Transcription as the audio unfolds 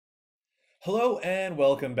Hello and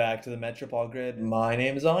welcome back to the Metropole Grid. My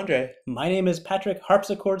name is Andre. My name is Patrick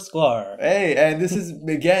Haarpsichord Studios. Hey, and this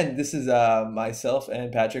is myself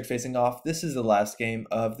and Patrick facing off. This is the last game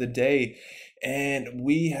of the day, and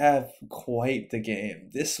we have quite the game.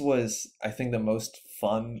 This was, I think, the most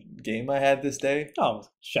fun game I had this day. Oh,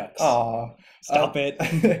 shucks. Aw, Stop it.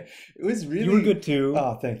 it was really. You were good too.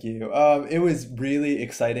 Oh, thank you. It was really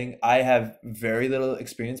exciting. I have very little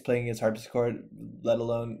experience playing as Harpsichord, let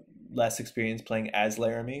alone less experience playing as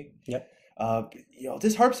Laramy. Yep. Uh,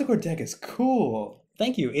 this Harpsichord deck is cool.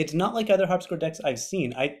 Thank you. It's not like other Haarpsichord decks I've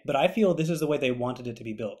seen. But I feel this is the way they wanted it to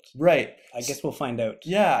be built. Right. I guess we'll find out.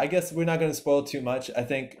 Yeah, I guess we're not going to spoil too much. I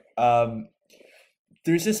think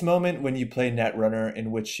there's this moment when you play Netrunner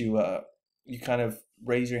in which you kind of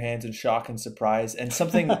raise your hands in shock and surprise, and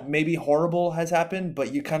something maybe horrible has happened,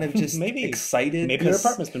 but you kind of just Maybe. excited. Maybe their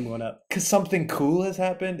apartment's been blown up. Because something cool has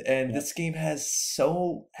happened, and Yep. this game has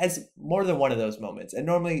more than one of those moments. And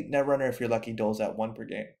normally Netrunner, if you're lucky, doles out one per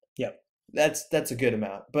game. Yep. That's a good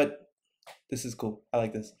amount, but this is cool. I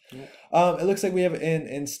like this. Yep. It looks like we have an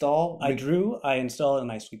install. I install,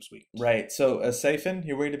 and I sweep. Right. So a siphon.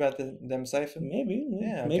 You're worried about them siphon? Maybe.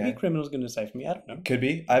 Yeah, Maybe okay. criminal's going to siphon me. I don't know. Could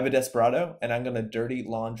be. I have a Desperado, and I'm gonna dirty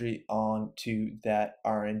laundry onto that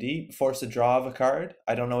R&D. Force a draw of a card.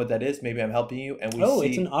 I don't know what that is. Maybe I'm helping you, and we see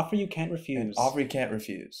It's an offer you can't an refuse. offer you can't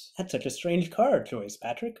refuse. That's such a strange card choice,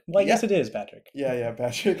 Patrick. Well, yes, Yeah. it is, Patrick. Yeah,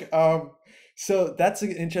 Patrick. So that's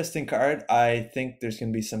an interesting card. I think there's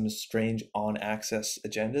going to be some strange on-access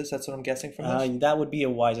agendas. That's what I'm guessing from this. That would be a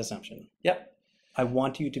wise assumption. Yep. I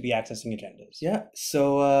want you to be accessing agendas. Yeah.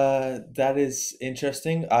 So that is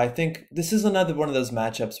interesting. I think this is another one of those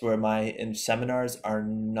matchups where my seminars are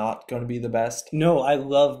not going to be the best. No, I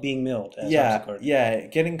love being milled as Yeah, Haarpsichord. yeah.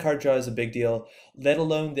 Getting card draw is a big deal. Let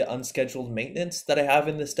alone the unscheduled maintenance that I have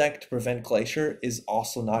in this deck to prevent Glacier is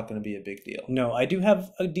also not going to be a big deal. No, I do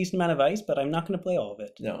have a decent amount of ice, but I'm not going to play all of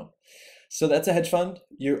it. No. So that's a hedge fund.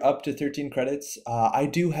 You're up to 13 credits. I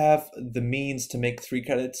do have the means to make 3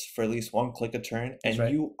 credits for at least 1 click a turn, and That's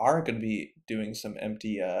right. you are going to be doing some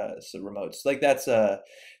empty remotes. Like that's a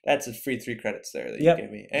free 3 credits there that Yep, you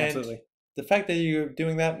gave me. And absolutely. the fact that you're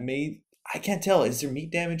doing that I can't tell. Is there meat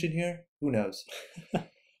damage in here? Who knows?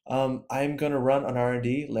 I'm gonna run on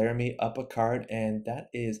R&D, Laramy up a card, and that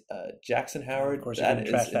is Jackson Howard. Of course, you're That going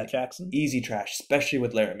to is trash an that Jackson. easy trash, especially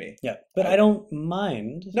with Laramy. Yeah, but I don't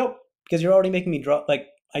mind Nope. because you're already making me draw. Like,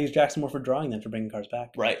 I use Jackson more for drawing than for bringing cards back.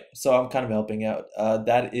 Right. So I'm kind of helping out.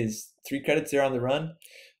 That is 3 credits there on the run.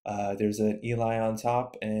 There's an Eli on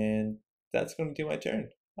top, and that's going to do my turn.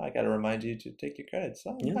 I got to remind you to take your credits.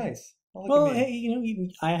 Oh, Yeah. nice. Oh, look Well, at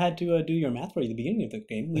me. hey, I had to do your math for you at the beginning of the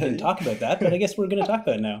game. We didn't talk about that, but I guess we're going to talk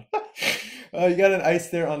about it now. You got an ice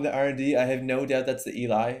there on the R&D. I have no doubt that's the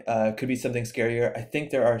Eli. Could be something scarier. I think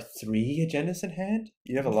there are 3 agendas in hand.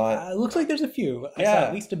 You have a lot. It looks like there's a few. I Yeah. saw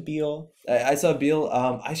at least a Beal. I saw Beal.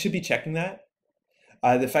 I should be checking that.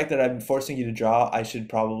 The fact that I'm forcing you to draw, I should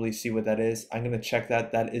probably see what that is. I'm going to check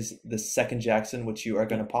that. That is the second Jackson, which you are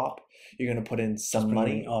going to pop. You're going to put in some put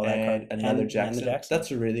money in all that and card. another And the Jackson. Jackson.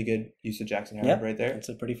 That's a really good use of Jackson Howard Yep, right there. it's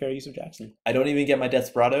a pretty fair use of Jackson. I don't even get my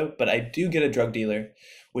Desperado, but I do get a drug dealer,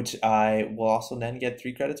 which I will also then get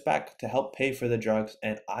 3 credits back to help pay for the drugs,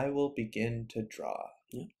 and I will begin to draw.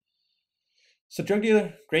 Yeah. So drug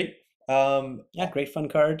dealer, great. Yeah, great fun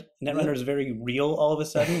card. Netrunner is very real all of a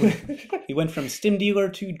sudden. He went from stim dealer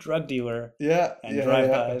to drug dealer. Yeah, And yeah,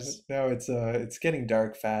 drive-bys. Now it's getting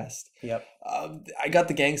dark fast. Yep. I got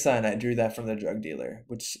the gang sign. I drew that from the drug dealer,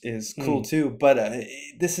 which is cool too. But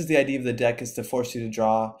this is the idea of the deck: is to force you to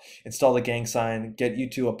draw, install the gang sign, get you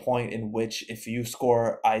to a point in which if you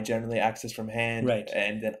score, I generally access from hand, Right.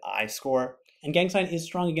 and then I score. And Gang Sign is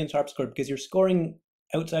strong against Haarpsichord because you're scoring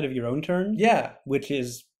outside of your own turn, Yeah, which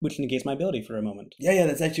negates my ability for a moment. yeah,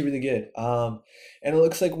 that's actually really good. And it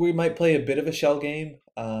looks like we might play a bit of a shell game.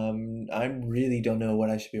 I really don't know what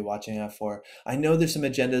I should be watching out for. I know there's some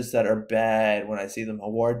agendas that are bad when I see them.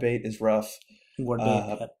 Award bait is rough. Ward bait,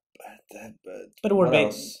 Uh, yep. But But a ward what bait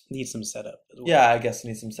else? needs some setup as well. Yeah, I guess it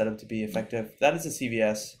needs some setup to be effective. That is a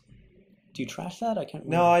CVS. Do you trash that? I can't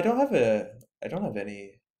No, remember. I don't have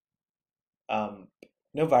any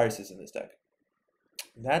no viruses in this deck.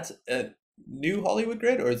 That's a new Hollywood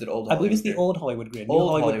grid, or is it old I believe it's the Hollywood old Hollywood grid. New Old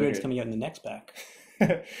Hollywood Hollywood grid's grid. coming out in the next pack.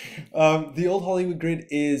 grid? The old Hollywood grid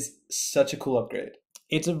is such a cool upgrade.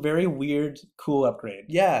 It's a very weird, cool upgrade.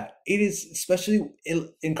 Yeah, it is, especially it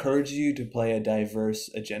encourages you to play a diverse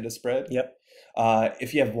agenda spread. Yep.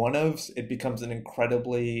 If you have one ofs, it becomes an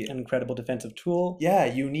incredibly An incredible defensive tool. yeah,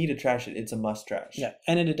 you need to trash it. It's a must trash. Yeah.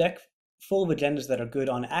 And in a deck full of agendas that are good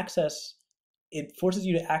on access, it forces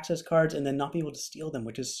you to access cards and then not be able to steal them,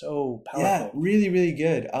 which is so powerful. Yeah, really, really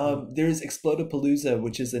good. There's Explodapalooza,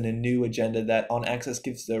 which is in a new agenda that on access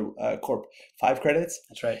gives the Corp 5 credits.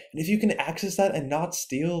 That's right. And if you can access that and not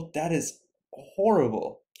steal, that is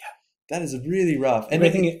horrible. Yeah. That is really rough. And I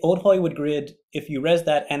think Old Hollywood Grid, if you res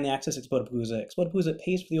that and the access Explodapalooza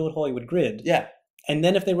pays for the Old Hollywood Grid. Yeah. And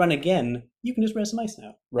then if they run again, you can just res some ice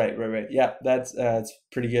now. Right. Yeah, that's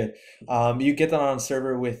pretty good. You get that on a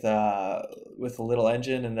server with a little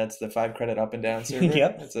engine, and that's the 5 credit up and down server.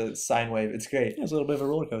 Yep. It's a sine wave. It's great. Yeah, it's a little bit of a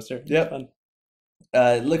roller coaster. Yep. Fun.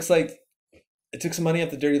 It looks like it took some money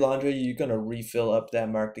off the dirty laundry. You're gonna refill up that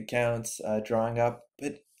marked accounts, drawing up,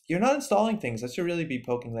 but you're not installing things. That should really be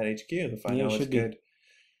poking that HQ to find out what's good.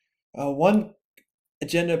 One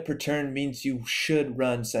agenda per turn means you should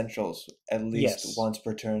run centrals at least once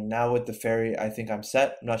per turn. Now with the ferry, I think I'm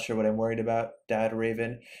set. I'm not sure what I'm worried about. Dad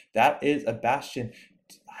Raven. That is a Bastion.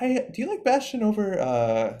 Do you like Bastion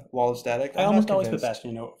over Wall of Static? I almost always put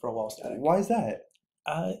Bastion over a Wall of Static. Why is that?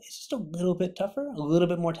 It's just a little bit tougher, a little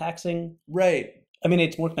bit more taxing. Right. I mean,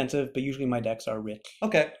 it's more expensive, but usually my decks are rich.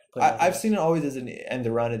 Okay. I've seen it always as an end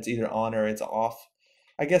the run. It's either on or it's off.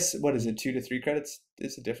 I guess, what is it, 2 to 3 credits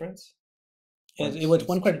is the difference? It was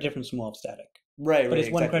 1 credit difference from Wall of Static. Right, but it's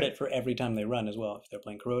exactly. 1 credit for every time they run as well, if they're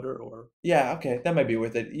playing Corroder or... Yeah, okay, that might be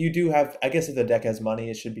worth it. You do have, I guess if the deck has money,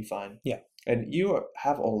 it should be fine. Yeah. And you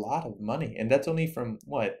have a lot of money, and that's only from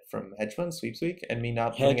what? From hedge funds, sweeps week, and me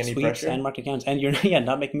not putting any pressure? And market accounts, and you're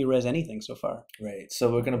not making me res anything so far. Right,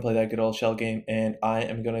 so we're going to play that good old shell game, and I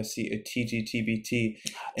am going to see a TGTBT,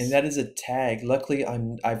 and that is a tag. Luckily,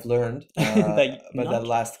 I've learned about that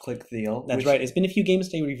last click deal. That's right, it's been a few games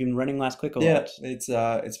today where you've been running last click a lot.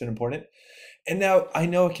 Yeah, it's been important. And now, I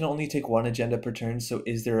know it can only take 1 agenda per turn, so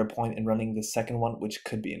is there a point in running the second one, which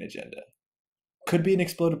could be an agenda? Could be an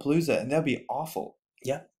Explodapalooza, and that'd be awful.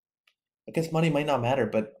 Yeah. I guess money might not matter,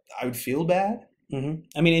 but I would feel bad. Mm-hmm.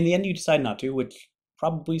 I mean, in the end, you decide not to, which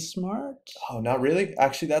probably smart. Oh, not really?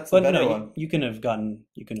 Actually, that's the better one. You couldn't have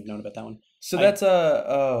known about that one. So that's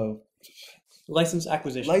a... License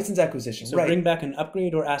acquisition. License acquisition, so bring back an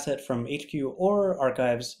upgrade or asset from HQ or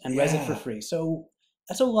archives and res it for free. So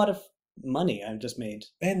that's a lot of money I've just made.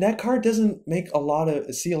 And that card doesn't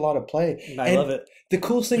see a lot of play. I love it. The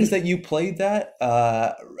cool thing is that you played that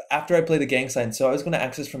after I played the gang sign. So I was going to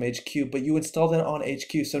access from HQ, but you installed it on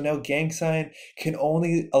HQ. So now gang sign can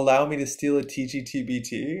only allow me to steal a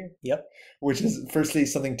TGTBT. Yep. Which is firstly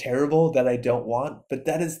something terrible that I don't want, but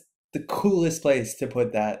that is the coolest place to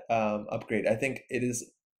put that upgrade. I think it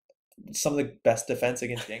is some of the best defense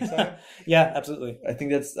against gang sign. Yeah, absolutely. I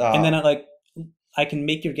think that's and then I can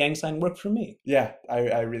make your gang sign work for me. Yeah,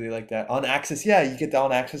 I really like that. On access, yeah, you get the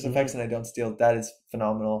on access effects and I don't steal. That is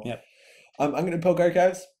phenomenal. Yep. I'm going to poke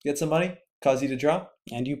archives, get some money, cause you to draw.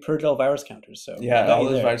 And you purge all virus counters. So yeah, all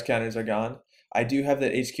those virus counters are gone. I do have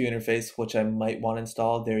that HQ interface, which I might want to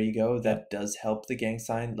install. There you go. That does help the gang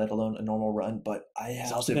sign, let alone a normal run. But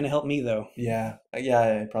it's also going to help me, though. Yeah,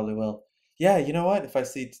 it probably will. Yeah, you know what? If I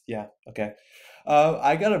see... Yeah, okay.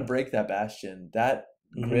 I got to break that Bastion. That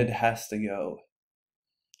grid has to go.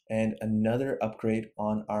 And another upgrade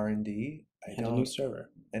on R&D. And a new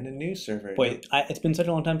server. Boy, it's been such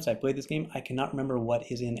a long time since I played this game. I cannot remember what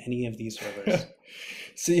is in any of these servers.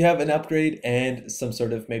 So you have an upgrade and some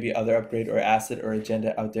sort of maybe other upgrade or asset or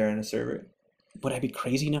agenda out there in a server. Would I be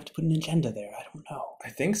crazy enough to put an agenda there? I don't know. I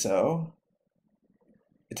think so.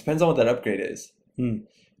 It depends on what that upgrade is. We're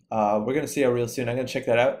going to see how real soon. I'm going to check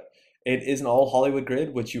that out. It is an all Hollywood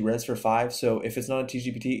grid, which you res for 5. So if it's not a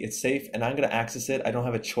TGPT, it's safe, and I'm going to access it. I don't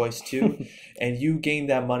have a choice to, and you gain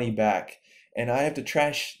that money back. And I have to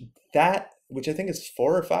trash that, which I think is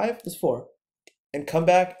 4 or 5. It's 4. And come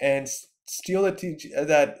back and steal that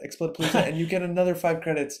Explodapalooza, and you get another 5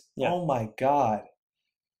 credits. Yeah. Oh my god.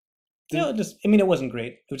 It wasn't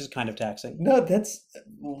great. It was just kind of taxing. No,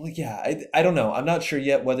 I don't know. I'm not sure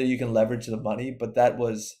yet whether you can leverage the money, but that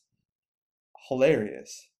was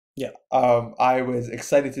hilarious. Yeah. I was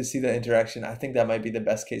excited to see that interaction. I think that might be the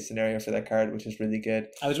best case scenario for that card, which is really good.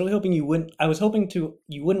 I was really hoping you wouldn't. I was hoping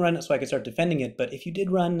you wouldn't run it so I could start defending it. But if you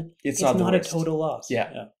did run, it's not a total loss.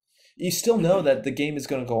 Yeah. You still know that the game is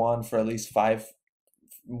going to go on for at least 5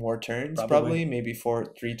 more turns, probably maybe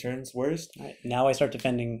 3 turns worst. Right. Now I start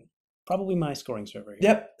defending probably my scoring server here.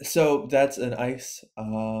 Yep. So that's an ice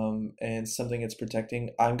and something it's protecting.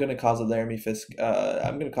 I'm going to cause a Laramy Fisk.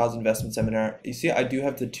 I'm going to cause investment seminar. You see, I do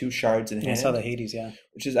have the 2 shards in hand. I saw the Hades, yeah.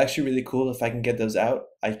 Which is actually really cool. If I can get those out,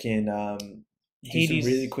 I can do some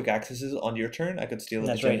really quick accesses on your turn. I could steal.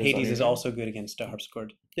 That's right. Hades is also good against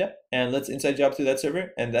Haarpsichord. Yep. And let's inside job through that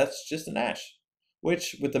server. And that's just an Ash,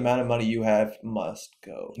 which with the amount of money you have must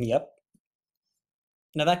go. Yep.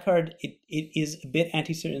 Now that card, it is a bit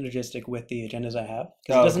anti-synergistic with the agendas I have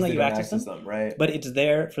because Oh, it doesn't because let they you don't access them, right? but it's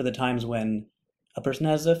there for the times when a person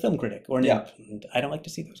has a film critic or an Yeah. imp, and I don't like to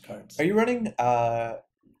see those cards. Are you running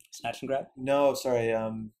Snatch and grab? no, sorry,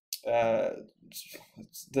 uh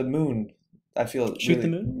the moon. I feel Shoot the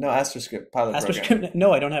really moon? no AstroScript pilot program. AstroScript?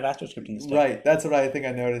 No, I don't have AstroScript in this deck. Right, that's what I think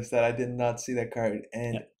I noticed that I did not see that card.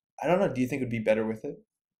 And Yeah. I don't know, do you think it would be better with it?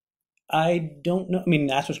 I don't know. I mean,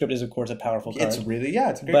 AstroScript is of course a powerful card, It's really, yeah,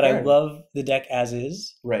 it's a great but I card. love the deck as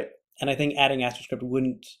is, Right, and I think adding AstroScript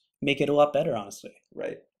wouldn't make it a lot better, honestly.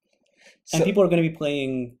 right. And So people are going to be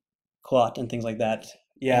playing Clot and things like that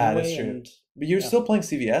yeah, anyway, that's true. and But you're yeah. still playing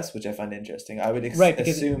CVS, which I find interesting. I would Right,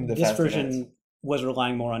 because assume the this fast events. version was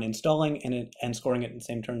relying more on installing and scoring it in the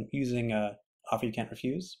same turn using offer you can't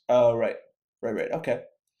refuse. Oh, right. Right. Okay.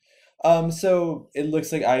 So it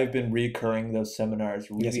looks like I have been recurring those seminars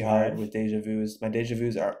Yes, really you hard have. with deja vus. My deja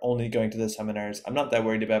vus are only going to the seminars. I'm not that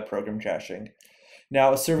worried about program trashing.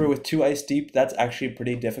 Now, a server with 2 ice deep, that's actually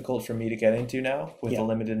pretty difficult for me to get into now with Yeah. the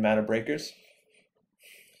limited amount of breakers.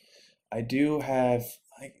 I do have,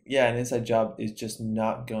 yeah, an inside job is just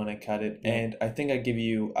not going to cut it. Yeah. And I think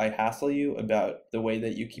I hassle you about the way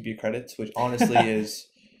that you keep your credits, which honestly is,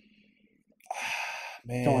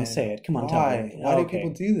 man. Don't want to say it. Come on, tell Why? me. Why do Okay.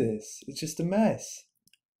 people do this? It's just a mess.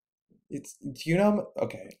 Do you know?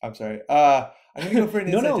 Okay, I'm sorry. I'm gonna go for an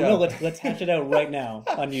inside job. No. Let's hash it out right now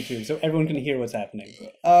on YouTube so everyone can hear what's happening.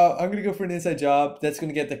 I'm gonna go for an inside job. That's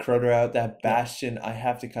gonna get the Croter out. That Bastion I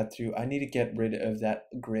have to cut through. I need to get rid of that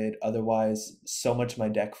grid. Otherwise, so much of my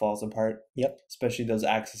deck falls apart. Yep. Especially those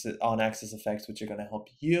on-axis effects, which are gonna help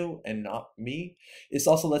you and not me. This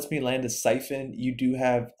also lets me land a Siphon. You do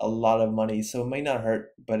have a lot of money, so it might not hurt,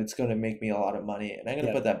 but it's gonna make me a lot of money. And I'm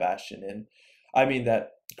gonna put that Bastion in. I mean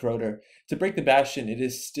that Croter. To break the Bastion, it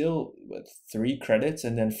is still 3 credits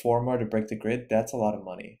and then 4 more to break the grid. That's a lot of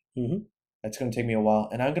money. Mm-hmm. That's going to take me a while.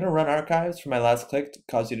 And I'm going to run archives for my last click to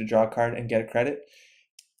cause you to draw a card and get a credit.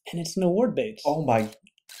 And it's an award bait. Oh my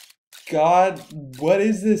God. What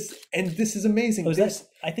is this? And this is amazing.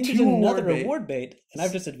 I think there's another award bait, and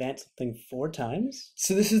I've just advanced something 4 times.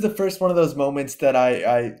 So this is the first one of those moments that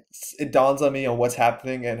it dawns on me on what's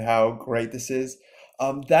happening and how great this is.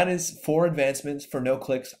 That is 4 advancements for no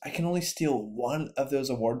clicks. I can only steal 1 of those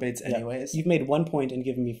award baits anyways. You've made 1 point and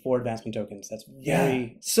given me 4 advancement tokens. That's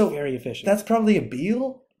very efficient. That's probably a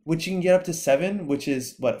Beal, which you can get up to 7, which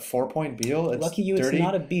is, 4-point Beal? It's Lucky you, 30. it's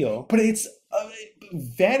not a Beal. But it's a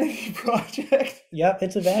vanity project. Yep,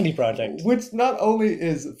 it's a vanity project. Which not only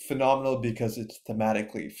is phenomenal because it's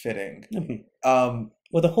thematically fitting. Well,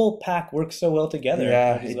 the whole pack works so well together.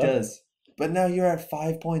 Yeah, it does. But now you're at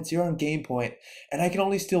 5 points. You're on game point, and I can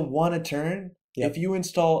only steal 1 a turn. Yep. If you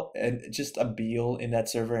install just a Beal in that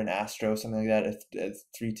server, an Astro, something like that, it's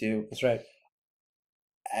 3-2. That's right.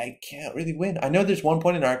 I can't really win. I know there's 1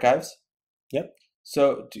 point in archives. Yep.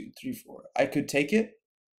 So 2, 3, 4. I could take it.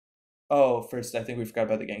 Oh, first I think we forgot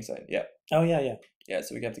about the gang sign. Yeah. Oh yeah. Yeah,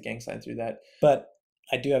 so we got the gang sign through that. But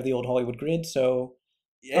I do have the old Hollywood grid, so.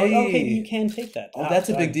 Okay, you can take that. Oh, that's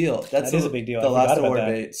a big deal. That is a big deal. The last award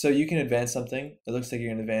bait. So you can advance something. It looks like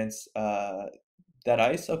you're going to advance that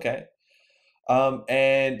ice. Okay.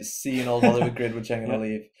 And see an old Hollywood grid, which I'm going to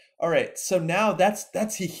leave. All right. So now that's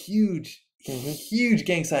a huge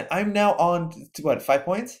gang sign. I'm now on to what, 5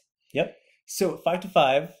 points? Yep. So 5 to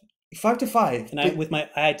 5. 5 to 5. And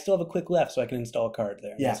I still have a click left, so I can install a card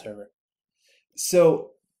there in the server.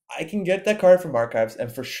 So I can get that card from archives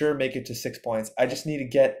and for sure make it to 6 points. I just need to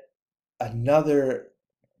get another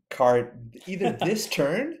card either this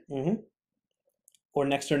turn or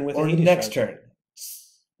next turn with next turn.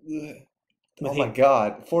 Oh my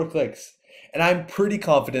God, 4 clicks. And I'm pretty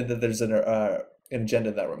confident that there's an agenda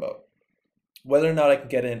in that remote. Whether or not I can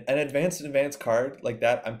get in an advanced card like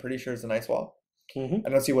that, I'm pretty sure it's an ice wall. I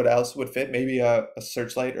don't see what else would fit. Maybe a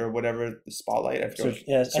searchlight or whatever, the spotlight. I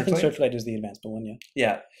think searchlight is the advancement one.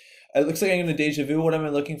 Yeah. It looks like I'm going to deja vu. What am I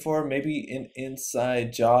looking for? Maybe an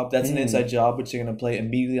inside job. That's an inside job, which you're going to play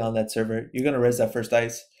immediately on that server. You're going to res that first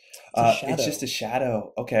ice. It's just a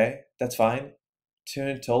shadow. Okay, that's fine. Tune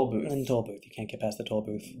in toll booth. In toll booth, you can't get past the toll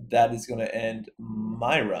booth. That is going to end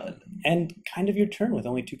my run. And kind of your turn with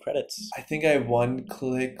only 2 credits. I think I have 1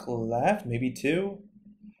 click left, maybe 2.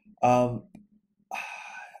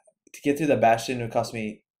 To get through the Bastion, it would cost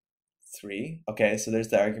me 3. Okay, so there's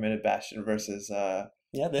the argument of Bastion versus there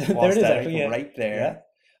it is actually right there.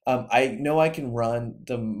 Yeah. I know I can run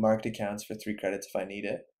the marked accounts for 3 credits if I need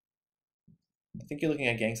it. I think you're looking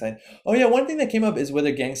at gang sign. Oh yeah, one thing that came up is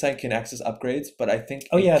whether gang sign can access upgrades, but I think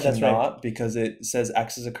Oh yeah, it that's right. cannot because it says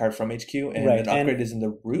access a card from HQ and Right, an upgrade and is in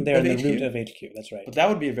the root they're of in the root HQ. of HQ. That's right. But that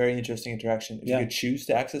would be a very interesting interaction if Yeah. you could choose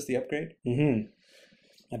to access the upgrade.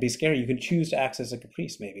 That'd be scary. You could choose to access a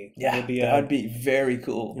Caprice, maybe. Yeah, that would be very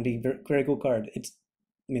cool. It'd be a very, very cool card. I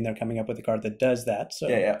mean, they're coming up with a card that does that. So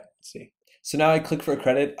Yeah. let's see. So now I click for a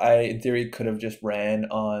credit. I, in theory, could have just ran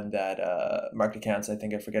on that marked accounts. I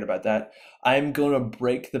think I forget about that. I'm going to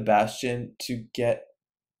break the Bastion to get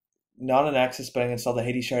not an access, but I'm going to sell the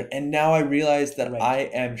Hades shard. And now I realize that I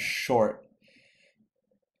am short.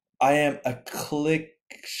 I am a click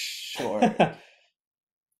short.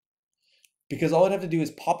 Because all I'd have to do is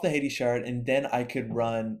pop the Hades shard, and then I could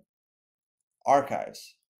run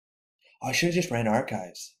Archives. Oh, I should have just ran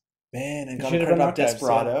Archives. Man, and got a card off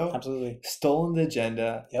Desperado. Yeah, absolutely. Stolen the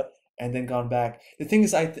agenda. Yep. And then gone back. The thing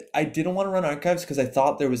is, I didn't want to run Archives because I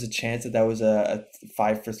thought there was a chance that was a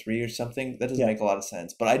 5 for 3 or something. That doesn't make a lot of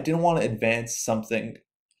sense. But I didn't want to advance something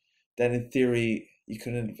that in theory you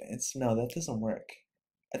couldn't advance. No, that doesn't work.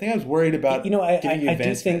 I think I was worried about giving you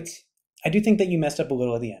advancements. I do think that you messed up a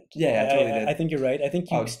little at the end. Yeah, I totally did. I think you're right. I think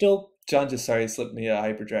you still... John just slipped me a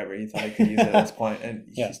hyperdriver. He thought I could use it at this point, and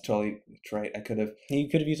he's totally right. I could have. You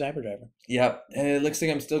could have used a hyperdriver. Yep, and it looks like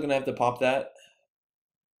I'm still gonna have to pop that.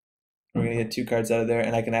 We're gonna get 2 cards out of there,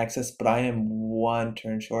 and I can access, but I am 1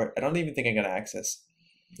 turn short. I don't even think I'm gonna access.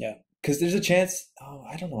 Yeah, because there's a chance. Oh,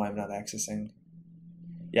 I don't know why I'm not accessing.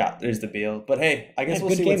 Yeah, there's the Beal. But hey, I guess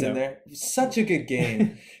we'll see what's in there. Such a good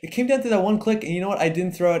game. It came down to that one click, and you know what? I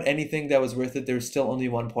didn't throw out anything that was worth it. There was still only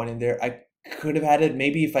 1 point in there. I could have had it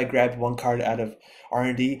maybe if I grabbed 1 card out of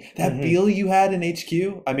R&D. That Beal you had in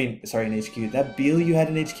HQ, that Beal you had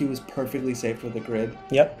in HQ was perfectly safe for the grid.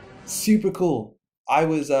 Yep. Super cool. I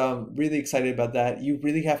was really excited about that. You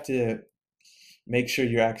really have to make sure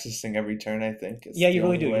you're accessing every turn, I think. Yeah, you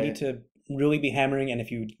really do. You need to really be hammering, and if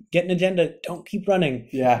you get an agenda, don't keep running.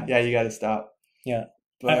 Yeah, you got to stop. Yeah.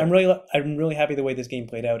 But I'm really happy the way this game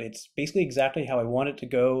played out. It's basically exactly how I want it to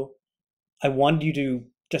go. I wanted you to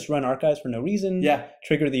just run Archives for no reason. Yeah.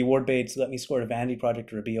 Trigger the award baits, let me score a Vanity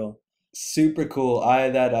Project reveal. Super cool.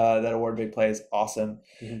 That award bait play is awesome.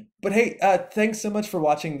 But hey, thanks so much for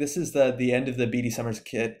watching. This is the end of the BD Summers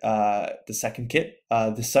kit, the second kit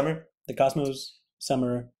this summer. The Cosmos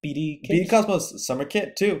Summer BD kit. BD Cosmos Summer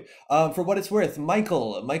kit too. For what it's worth,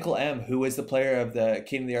 Michael M, who is the player of the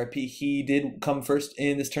Kane of the RP, he did come first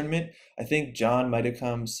in this tournament. I think John might have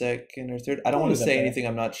come second or third. I don't want to say anything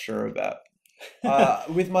I'm not sure about.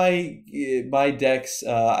 With my decks,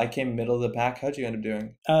 I came middle of the pack. How'd you end up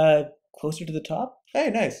doing? Closer to the top.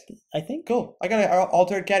 Hey, nice. I think. Cool. I got an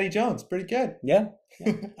altered Caddy Jones. Pretty good. Yeah.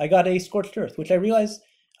 I got a Scorched Earth, which I realized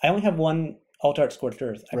I only have 1 alt-art Scorched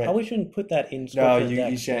Earth. I probably shouldn't put that in Scorched Earth. No,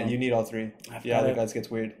 you shan't. You need all 3. The other guys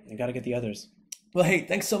gets weird. I gotta get the others. Well, hey,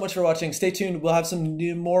 thanks so much for watching. Stay tuned. We'll have some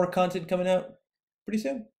more content coming out pretty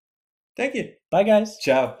soon. Thank you. Bye, guys.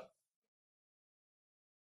 Ciao.